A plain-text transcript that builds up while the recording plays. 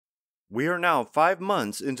We are now 5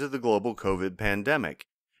 months into the global COVID pandemic,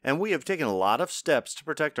 and we have taken a lot of steps to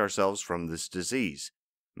protect ourselves from this disease.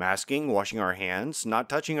 Masking, washing our hands, not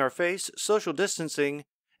touching our face, social distancing,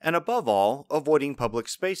 and above all, avoiding public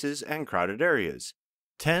spaces and crowded areas.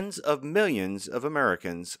 Tens of millions of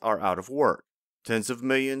Americans are out of work. Tens of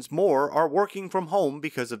millions more are working from home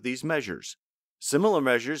because of these measures. Similar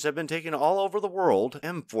measures have been taken all over the world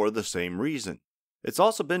and for the same reason. It's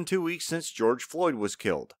also been 2 weeks since George Floyd was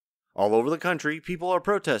killed. All over the country, people are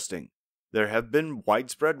protesting. There have been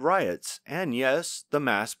widespread riots, and yes, the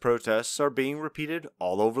mass protests are being repeated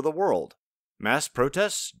all over the world. Mass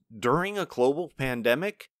protests during a global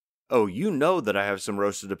pandemic? Oh, you know that I have some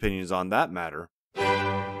roasted opinions on that matter.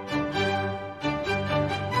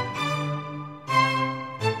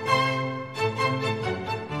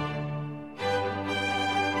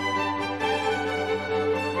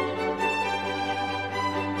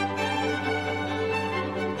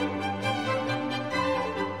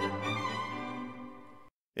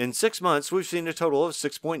 In 6 months, we've seen a total of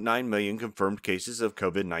 6.9 million confirmed cases of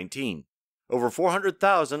COVID-19. Over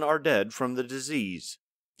 400,000 are dead from the disease.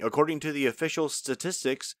 According to the official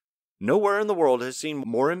statistics, nowhere in the world has seen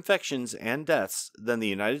more infections and deaths than the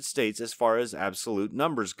United States as far as absolute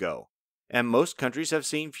numbers go. And most countries have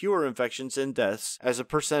seen fewer infections and deaths as a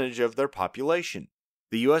percentage of their population.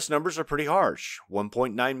 The US numbers are pretty harsh,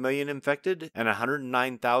 1.9 million infected and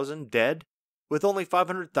 109,000 dead, with only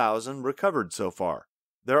 500,000 recovered so far.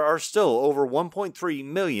 There are still over 1.3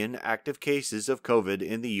 million active cases of COVID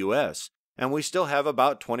in the US, and we still have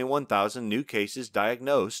about 21,000 new cases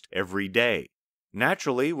diagnosed every day.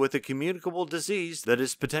 Naturally, with a communicable disease that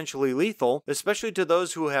is potentially lethal, especially to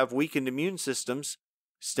those who have weakened immune systems,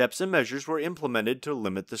 steps and measures were implemented to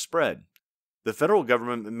limit the spread. The federal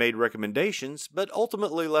government made recommendations, but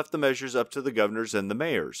ultimately left the measures up to the governors and the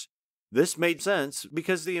mayors. This made sense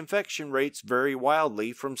because the infection rates vary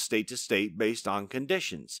wildly from state to state based on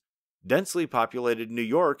conditions. Densely populated New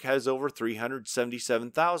York has over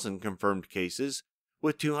 377,000 confirmed cases,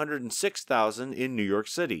 with 206,000 in New York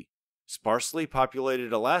City. Sparsely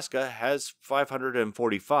populated Alaska has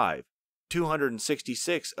 545,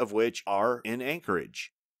 266 of which are in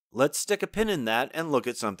Anchorage. Let's stick a pin in that and look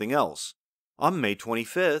at something else. On May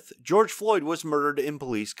 25th, George Floyd was murdered in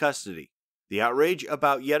police custody. The outrage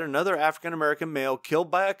about yet another African-American male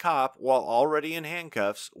killed by a cop while already in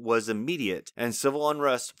handcuffs was immediate, and civil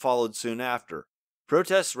unrest followed soon after.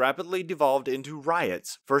 Protests rapidly devolved into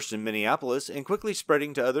riots, first in Minneapolis and quickly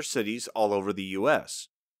spreading to other cities all over the U.S.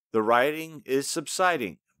 The rioting is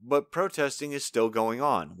subsiding, but protesting is still going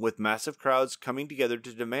on, with massive crowds coming together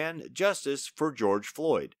to demand justice for George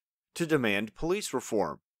Floyd, to demand police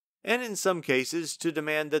reform, and in some cases to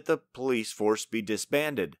demand that the police force be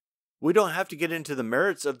disbanded. We don't have to get into the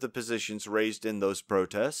merits of the positions raised in those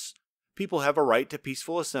protests. People have a right to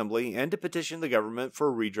peaceful assembly and to petition the government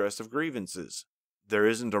for redress of grievances. There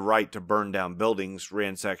isn't a right to burn down buildings,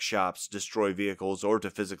 ransack shops, destroy vehicles, or to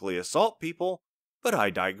physically assault people, but I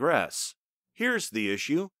digress. Here's the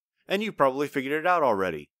issue, and you've probably figured it out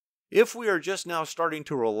already. If we are just now starting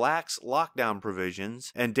to relax lockdown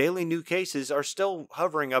provisions and daily new cases are still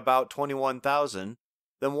hovering about 21,000,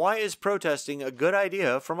 then why is protesting a good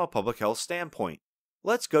idea from a public health standpoint?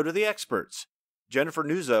 Let's go to the experts. Jennifer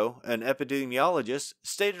Nuzzo, an epidemiologist,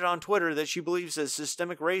 stated on Twitter that she believes that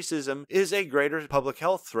systemic racism is a greater public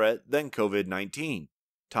health threat than COVID-19.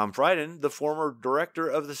 Tom Frieden, the former director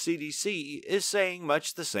of the CDC, is saying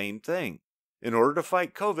much the same thing. In order to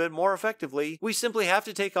fight COVID more effectively, we simply have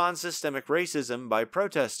to take on systemic racism by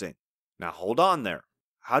protesting. Now hold on there.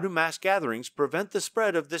 How do mass gatherings prevent the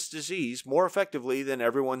spread of this disease more effectively than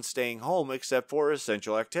everyone staying home except for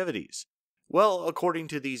essential activities? Well, according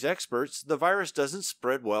to these experts, the virus doesn't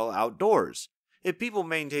spread well outdoors. If people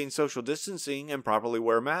maintain social distancing and properly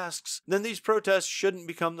wear masks, then these protests shouldn't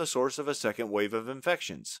become the source of a second wave of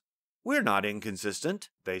infections. We're not inconsistent,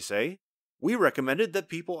 they say. We recommended that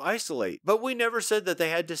people isolate, but we never said that they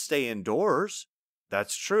had to stay indoors.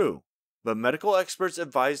 That's true. But medical experts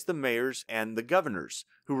advised the mayors and the governors,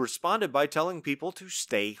 who responded by telling people to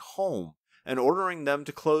stay home and ordering them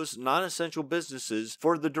to close non-essential businesses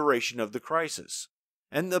for the duration of the crisis.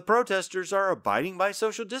 And the protesters are abiding by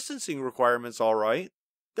social distancing requirements, all right.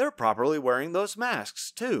 They're properly wearing those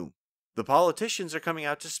masks, too. The politicians are coming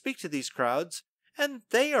out to speak to these crowds, and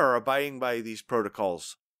they are abiding by these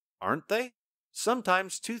protocols, aren't they?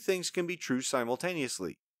 Sometimes two things can be true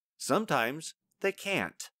simultaneously. Sometimes they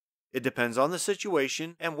can't. It depends on the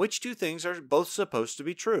situation and which two things are both supposed to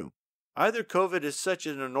be true. Either COVID is such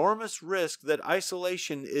an enormous risk that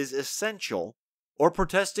isolation is essential, or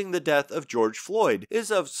protesting the death of George Floyd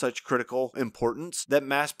is of such critical importance that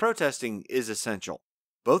mass protesting is essential.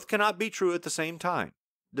 Both cannot be true at the same time.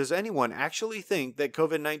 Does anyone actually think that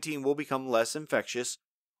COVID-19 will become less infectious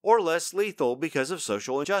or less lethal because of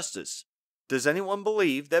social injustice? Does anyone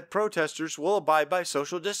believe that protesters will abide by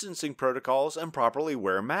social distancing protocols and properly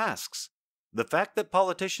wear masks? The fact that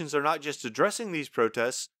politicians are not just addressing these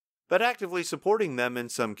protests, but actively supporting them in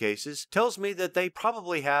some cases, tells me that they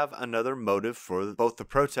probably have another motive for both the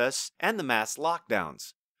protests and the mass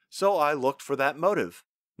lockdowns. So I looked for that motive.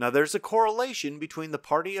 Now there's a correlation between the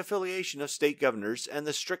party affiliation of state governors and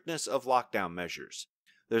the strictness of lockdown measures.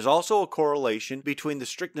 There's also a correlation between the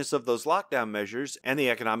strictness of those lockdown measures and the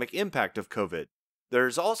economic impact of COVID.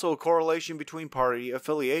 There's also a correlation between party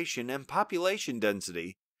affiliation and population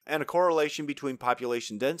density, and a correlation between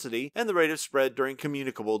population density and the rate of spread during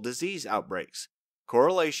communicable disease outbreaks.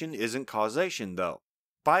 Correlation isn't causation, though.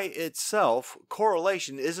 By itself,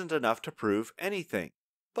 correlation isn't enough to prove anything.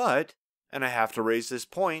 But, and I have to raise this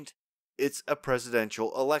point, it's a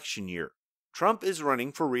presidential election year. Trump is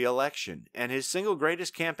running for re-election, and his single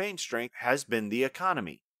greatest campaign strength has been the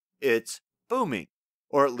economy. It's booming.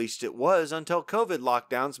 Or at least it was until COVID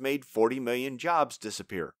lockdowns made 40 million jobs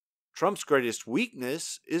disappear. Trump's greatest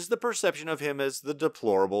weakness is the perception of him as the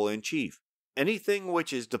deplorable in chief. Anything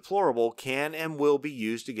which is deplorable can and will be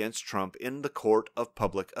used against Trump in the court of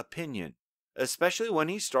public opinion, especially when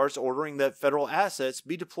he starts ordering that federal assets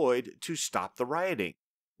be deployed to stop the rioting.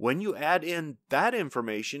 When you add in that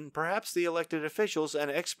information, perhaps the elected officials and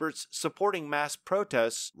experts supporting mass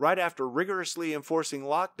protests right after rigorously enforcing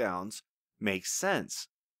lockdowns makes sense.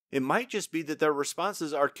 It might just be that their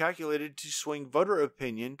responses are calculated to swing voter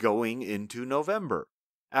opinion going into November.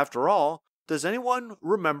 After all, does anyone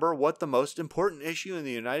remember what the most important issue in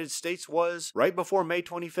the United States was right before May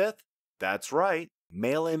 25th? That's right,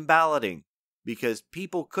 mail-in balloting. Because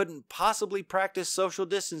people couldn't possibly practice social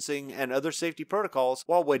distancing and other safety protocols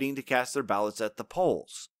while waiting to cast their ballots at the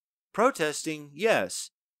polls. Protesting,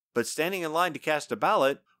 yes, but standing in line to cast a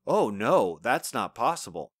ballot, oh no, that's not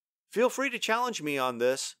possible. Feel free to challenge me on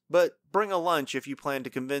this, but bring a lunch if you plan to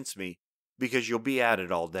convince me, because you'll be at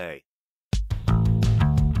it all day.